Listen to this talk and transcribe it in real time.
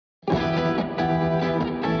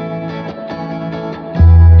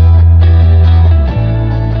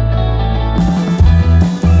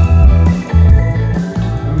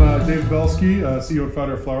Chmielewski, CEO and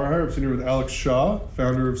founder of Flower Hire. I'm sitting here with Alex Shaw,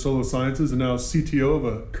 founder of Solo Sciences and now CTO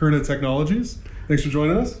of Akerna Technologies. Thanks for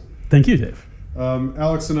joining us. Thank you, Dave.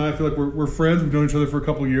 Alex and I feel like we're friends. We've known each other for a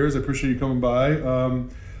couple of years. I appreciate you coming by.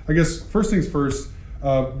 I guess first things first,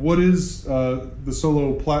 what is the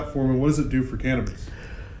Solo platform and what does it do for cannabis?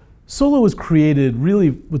 Solo was created really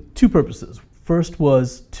with two purposes. First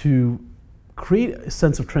was to create a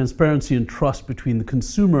sense of transparency and trust between the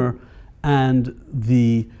consumer and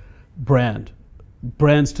the brand.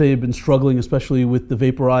 Brands today have been struggling, especially with the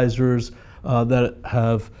vaporizers that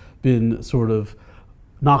have been sort of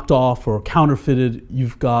knocked off or counterfeited.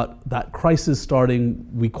 You've got that crisis starting.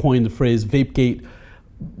 We coined the phrase VapeGate.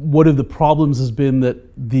 One of the problems has been that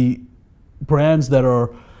the brands that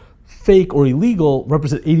are fake or illegal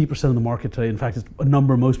represent 80% of the market today. In fact, it's a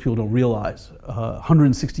number most people don't realize.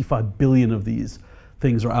 165 billion of these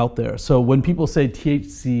things are out there. So when people say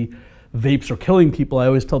THC vapes are killing people, I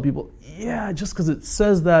always tell people, yeah, just because it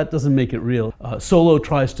says that doesn't make it real. Solo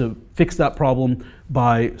tries to fix that problem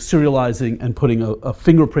by serializing and putting a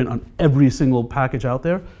fingerprint on every single package out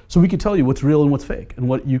there, so we can tell you what's real and what's fake and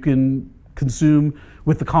what you can consume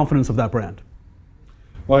with the confidence of that brand.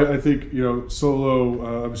 Well, I think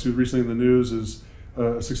Solo, obviously recently in the news, is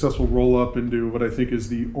a successful roll-up into what I think is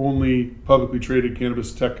the only publicly traded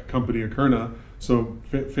cannabis tech company, Akerna. So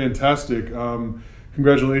fantastic.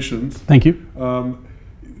 Congratulations. Thank you.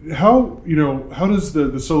 How does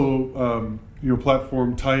the Solo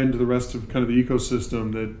platform tie into the rest of kind of the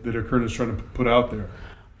ecosystem that Akerna is trying to put out there?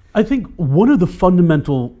 I think one of the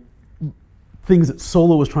fundamental things that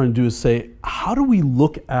Solo was trying to do is say, how do we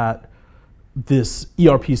look at this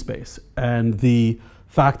ERP space and the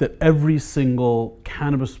fact that every single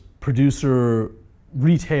cannabis producer,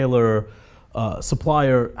 retailer,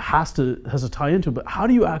 supplier has to tie into it, but how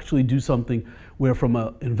do you actually do something where from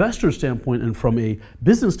an investor standpoint and from a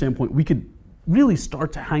business standpoint, we could really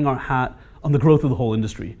start to hang our hat on the growth of the whole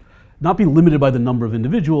industry, not be limited by the number of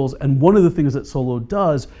individuals. And one of the things that Solo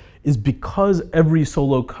does is, because every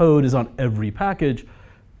Solo code is on every package,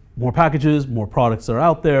 more packages, more products are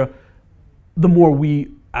out there, the more we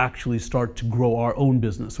actually start to grow our own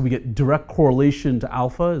business. So we get direct correlation to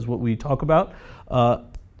alpha, is what we talk about,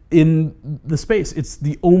 in the space. It's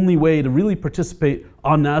the only way to really participate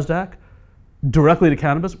on NASDAQ directly to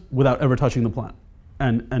cannabis without ever touching the plant.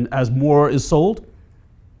 And as more is sold,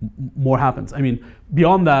 more happens. I mean,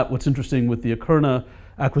 beyond that, what's interesting with the Akerna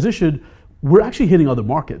acquisition, we're actually hitting other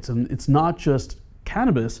markets. And it's not just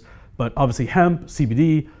cannabis, but obviously hemp,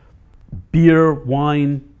 CBD, beer,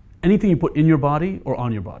 wine, anything you put in your body or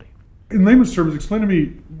on your body. In layman's terms, explain to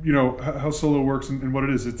me, how Solo works and what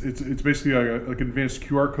it is. It's basically like an advanced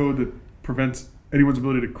QR code that prevents anyone's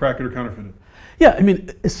ability to crack it or counterfeit it. Yeah, I mean,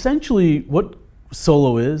 essentially what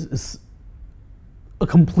Solo is a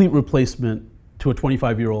complete replacement to a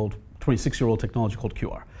 25-year-old, 26-year-old technology called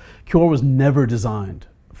QR. QR was never designed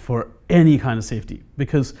for any kind of safety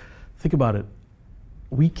because, think about it,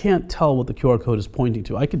 we can't tell what the QR code is pointing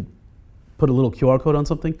to. I could put a little QR code on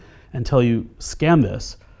something and tell you, scan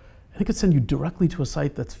this, and it could send you directly to a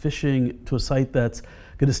site that's phishing, to a site that's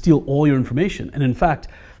going to steal all your information. And in fact,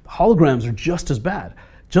 holograms are just as bad.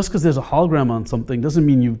 Just because there's a hologram on something doesn't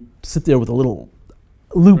mean you sit there with a little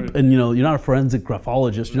loop, right. And you're not a forensic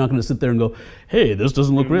graphologist. You're not going to sit there and go, hey, this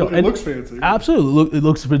doesn't look real. It looks fancy. Absolutely, it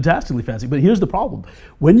looks fantastically fancy. But here's the problem.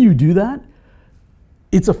 When you do that,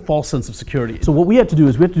 it's a false sense of security. So what we had to do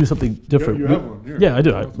is we had to do something different. You have one here. Yeah, I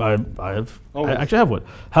do. I actually have one.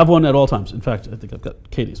 Have one at all times. In fact, I think I've got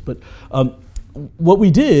Katie's. But what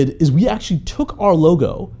we did is we actually took our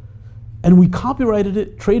logo and we copyrighted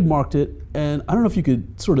it, trademarked it, and I don't know if you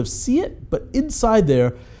could sort of see it, but inside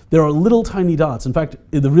there are little tiny dots. In fact,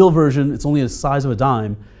 in the real version, it's only the size of a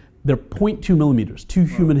dime. They're 0.2 millimeters, 2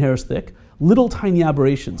 human hairs thick, little tiny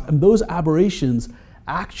aberrations. And those aberrations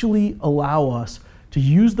actually allow us to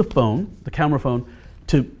use the phone, the camera phone,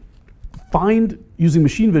 to find, using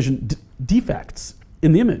machine vision, defects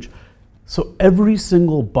in the image. So every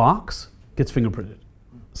single box gets fingerprinted.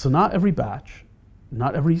 So not every batch,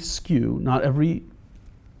 not every SKU, not every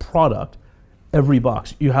product, every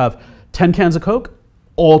box. You have 10 cans of Coke,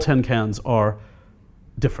 all 10 cans are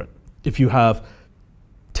different. If you have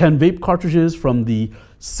 10 vape cartridges from the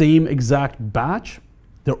same exact batch,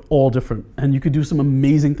 they're all different. And you could do some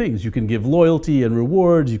amazing things. You can give loyalty and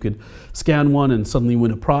rewards. You could scan one and suddenly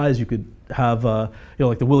win a prize. You could have,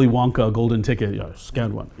 like the Willy Wonka golden ticket,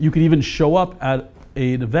 scan one. You could even show up at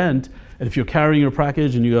an event, and if you're carrying your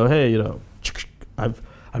package and you go, hey,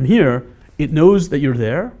 I'm here, it knows that you're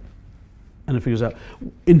there, and it figures out.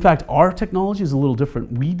 In fact, our technology is a little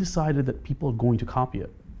different. We decided that people are going to copy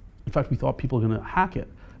it. In fact, we thought people were going to hack it.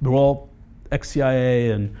 We're all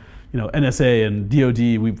ex-CIA and NSA and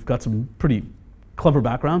DOD. We've got some pretty clever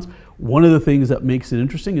backgrounds. One of the things that makes it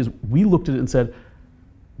interesting is we looked at it and said,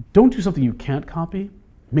 don't do something you can't copy,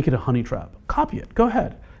 make it a honey trap. Copy it, go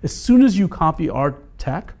ahead. As soon as you copy our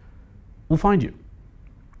tech, we'll find you.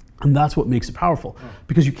 And that's what makes it powerful,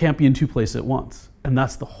 because you can't be in two places at once. And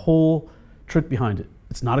that's the whole trick behind it.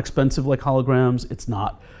 It's not expensive like holograms, it's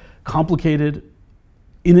not complicated.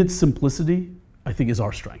 In its simplicity, I think is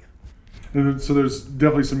our strength. And so there's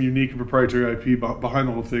definitely some unique and proprietary IP behind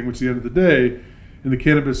the whole thing, which at the end of the day, in the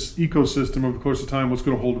cannabis ecosystem over the course of time, what's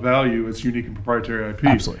going to hold value is unique and proprietary IP.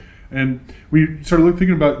 Absolutely. And we started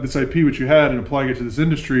thinking about this IP which you had and applying it to this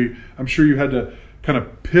industry. I'm sure you had to kind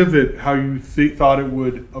of pivot how you thought it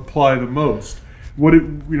would apply the most. What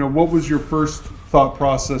was your first thought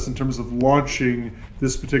process in terms of launching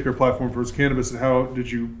this particular platform for cannabis, and how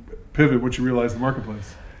did you pivot once you realized the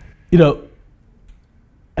marketplace?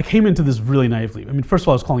 I came into this really naively. I mean, first of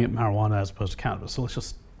all, I was calling it marijuana as opposed to cannabis. So let's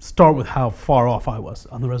just start with how far off I was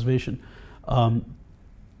on the reservation.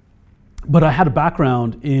 But I had a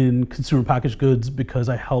background in consumer packaged goods because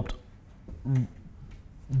I helped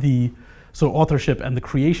the authorship and the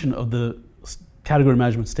creation of the category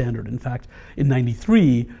management standard. In fact, in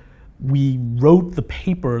 '93, we wrote the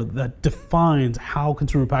paper that defines how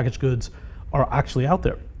consumer packaged goods are actually out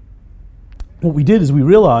there. What we did is we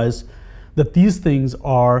realized that these things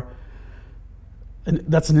are, and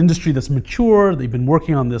that's an industry that's mature. They've been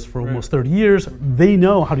working on this for almost 30 years. They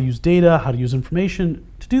know how to use data, how to use information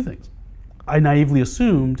to do things. I naively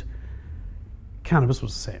assumed cannabis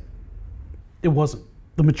was the same. It wasn't.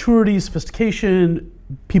 The maturity, sophistication,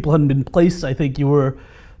 people hadn't been placed. I think you were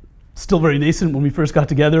still very nascent when we first got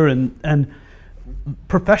together, and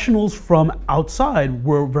professionals from outside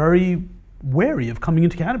were very wary of coming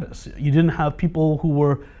into cannabis. You didn't have people who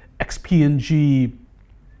were ex-P&G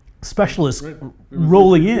specialists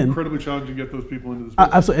rolling in. Incredibly challenging to get those people into the space.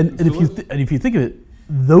 Absolutely, and if you think of it,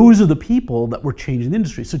 those are the people that were changing the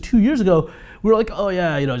industry. So 2 years ago, we were like, oh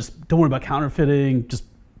yeah, just don't worry about counterfeiting. Just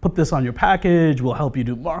put this on your package. We'll help you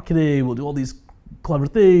do marketing. We'll do all these clever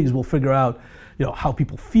things. We'll figure out, how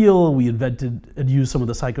people feel. We invented and used some of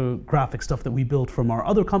the psychographic stuff that we built from our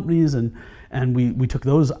other companies, and we took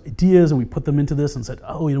those ideas and we put them into this and said,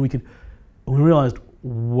 oh, we could. And we realized,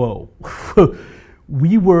 whoa,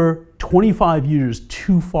 we were 25 years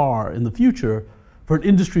too far in the future for an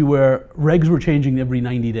industry where regs were changing every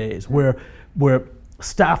 90 days, where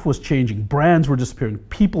staff was changing, brands were disappearing,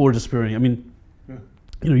 people were disappearing. I mean,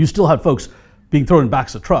 you still had folks being thrown in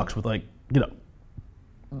backs of trucks with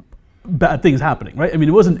bad things happening, right? I mean,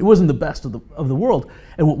 it wasn't the best of the world.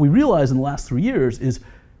 And what we realized in the last 3 years is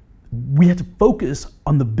we had to focus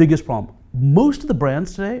on the biggest problem. Most of the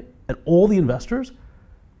brands today and all the investors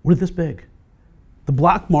were this big. The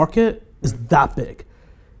black market is that big.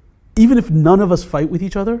 Even if none of us fight with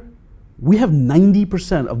each other, we have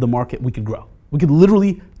 90% of the market we could grow. We could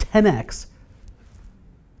literally 10x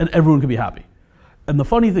and everyone could be happy. And the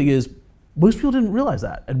funny thing is, most people didn't realize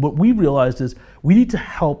that. And what we realized is we need to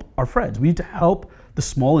help our friends. We need to help the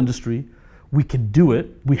small industry. We can do it.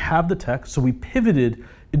 We have the tech. So we pivoted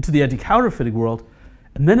into the anti-counterfeiting world.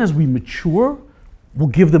 And then as we mature, we'll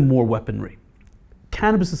give them more weaponry.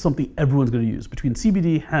 Cannabis is something everyone's going to use. Between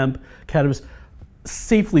CBD, hemp, cannabis,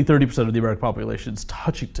 safely 30% of the American population is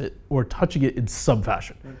touching it in some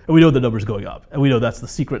fashion. And we know the number's going up. And we know that's the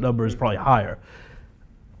secret number is probably higher.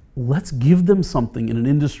 Let's give them something in an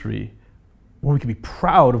industry where we can be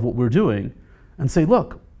proud of what we're doing and say,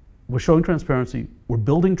 look, we're showing transparency, we're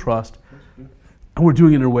building trust, and we're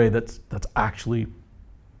doing it in a way that's actually,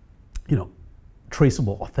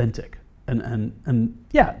 traceable, authentic. And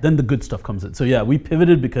yeah, then the good stuff comes in. So yeah, we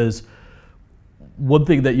pivoted because one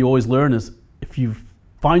thing that you always learn is if you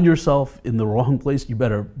find yourself in the wrong place, you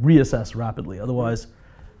better reassess rapidly. Otherwise,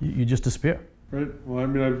 you just disappear. Right. Well, I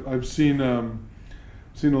mean, I've seen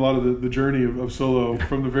a lot of the journey of Solo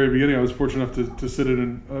from the very beginning. I was fortunate enough to sit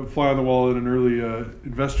in and fly on the wall in an early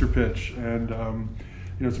investor pitch, and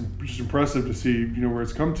it's just impressive to see where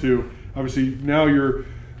it's come to. Obviously, now you're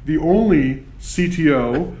the only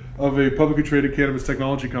CTO of a publicly traded cannabis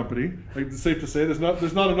technology company. Like, it's safe to say there's not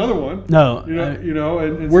another one. No.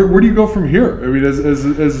 And where do you go from here? I mean, as a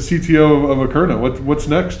CTO of Akerna, what's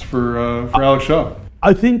next for Alex Shaw?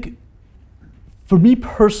 I think, for me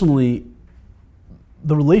personally,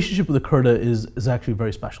 the relationship with Akerna is actually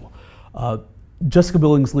very special. Jessica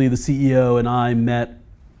Billingsley, the CEO, and I met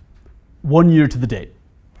 1 year to the date.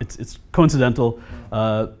 It's coincidental.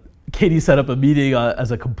 Katie set up a meeting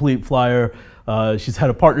as a complete flyer. She's head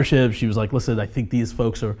of partnerships. She was like, listen, I think these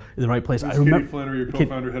folks are in the right place. I remember Katie Flannery, your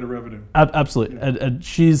co-founder, head of revenue. Absolutely. Yeah. And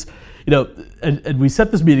she's, and we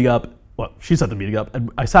set this meeting up. Well, she set the meeting up,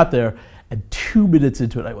 and I sat there, and 2 minutes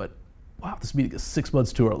into it, I went, wow, this meeting is 6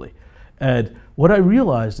 months too early. And what I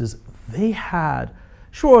realized is they have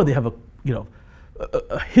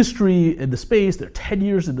a history in the space. They're 10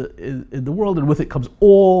 years in the world, and with it comes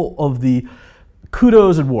all of the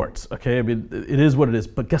kudos and warts. Okay, I mean, it is what it is.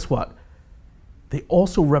 But guess what? They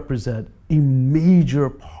also represent a major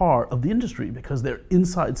part of the industry because they're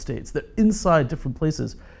inside states, they're inside different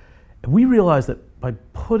places. And we realized that by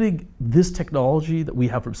putting this technology that we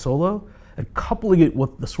have from Solo and coupling it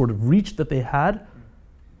with the sort of reach that they had,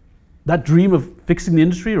 that dream of fixing the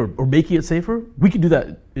industry or making it safer, we could do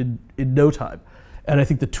that in no time. And I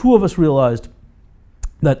think the two of us realized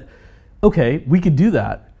that, okay, we could do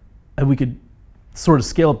that and we could sort of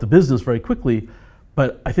scale up the business very quickly.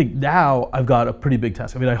 But I think now I've got a pretty big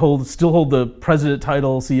task. I mean, I still hold the president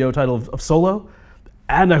title, CEO title of Solo,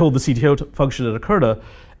 and I hold the CTO function at Akerna.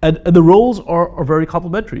 And the roles are very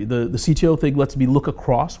complementary. The CTO thing lets me look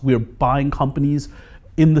across. We're buying companies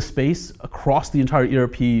in the space across the entire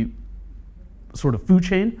ERP sort of food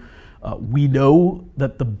chain. We know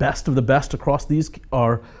that the best of the best across these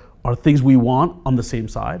are things we want on the same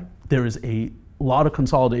side. There is a lot of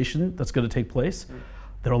consolidation that's going to take place.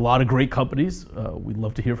 There are a lot of great companies. We'd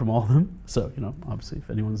love to hear from all of them. So, obviously, if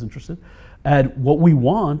anyone's interested. And what we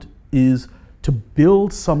want is to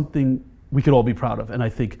build something we could all be proud of. And I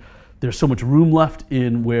think there's so much room left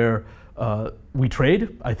in where we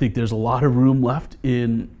trade. I think there's a lot of room left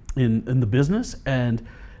in the business. And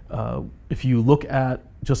if you look at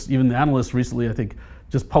just even the analysts recently, I think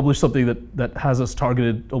just published something that has us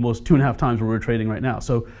targeted almost 2.5 times where we're trading right now.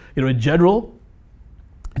 So, in general,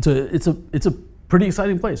 it's a pretty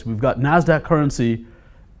exciting place. We've got NASDAQ currency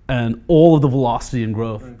and all of the velocity and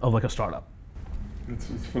growth of like a startup. It's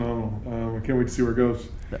phenomenal. I can't wait to see where it goes.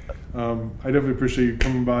 I definitely appreciate you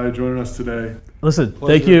coming by, joining us today. Listen,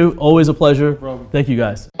 pleasure. Thank you. Always a pleasure. No problem. Thank you,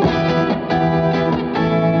 guys.